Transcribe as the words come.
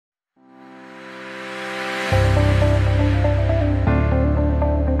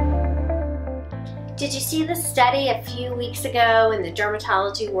Did you see the study a few weeks ago in the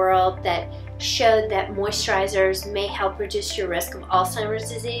dermatology world that showed that moisturizers may help reduce your risk of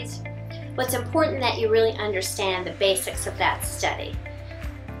Alzheimer's disease? Well, it's important that you really understand the basics of that study.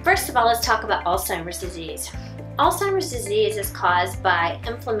 First of all, let's talk about Alzheimer's disease. Alzheimer's disease is caused by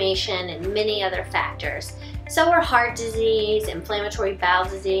inflammation and many other factors. So are heart disease, inflammatory bowel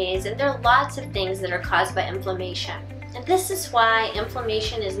disease, and there are lots of things that are caused by inflammation. And this is why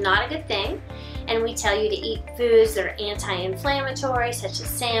inflammation is not a good thing, and we tell you to eat foods that are anti-inflammatory, such as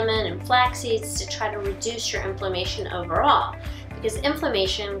salmon and flax seeds, to try to reduce your inflammation overall, because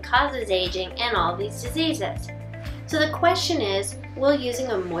inflammation causes aging and all these diseases. So the question is, will using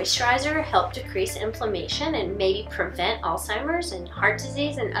a moisturizer help decrease inflammation and maybe prevent Alzheimer's and heart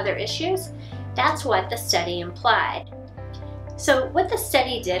disease and other issues? That's what the study implied. So what the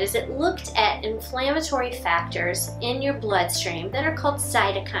study did is it looked at inflammatory factors in your bloodstream that are called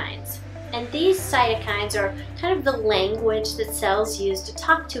cytokines. And these cytokines are kind of the language that cells use to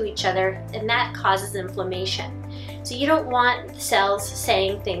talk to each other, and that causes inflammation. So you don't want cells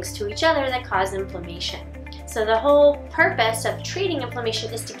saying things to each other that cause inflammation. So the whole purpose of treating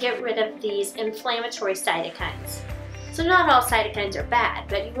inflammation is to get rid of these inflammatory cytokines. So not all cytokines are bad,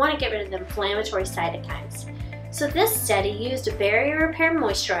 but you want to get rid of the inflammatory cytokines. So this study used a barrier repair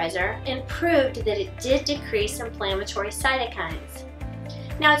moisturizer and proved that it did decrease inflammatory cytokines.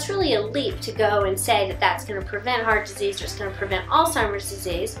 Now it's really a leap to go and say that that's going to prevent heart disease or it's going to prevent Alzheimer's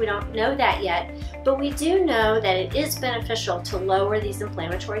disease. We don't know that yet, but we do know that it is beneficial to lower these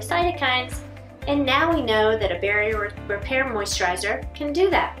inflammatory cytokines. And now we know that a barrier repair moisturizer can do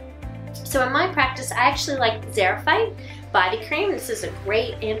that. So in my practice, I actually like Zerafite Body Cream. This is a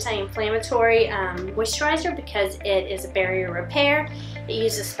great anti-inflammatory moisturizer because it is a barrier repair. It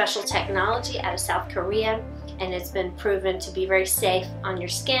uses special technology out of South Korea, and it's been proven to be very safe on your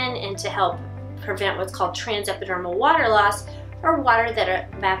skin and to help prevent what's called transepidermal water loss, or water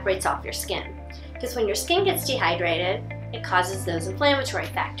that evaporates off your skin. Because when your skin gets dehydrated, it causes those inflammatory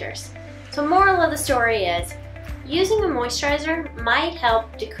factors. So moral of the story is, using a moisturizer might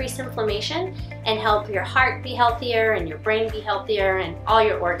help decrease inflammation and help your heart be healthier and your brain be healthier and all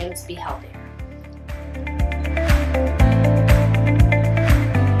your organs be healthier.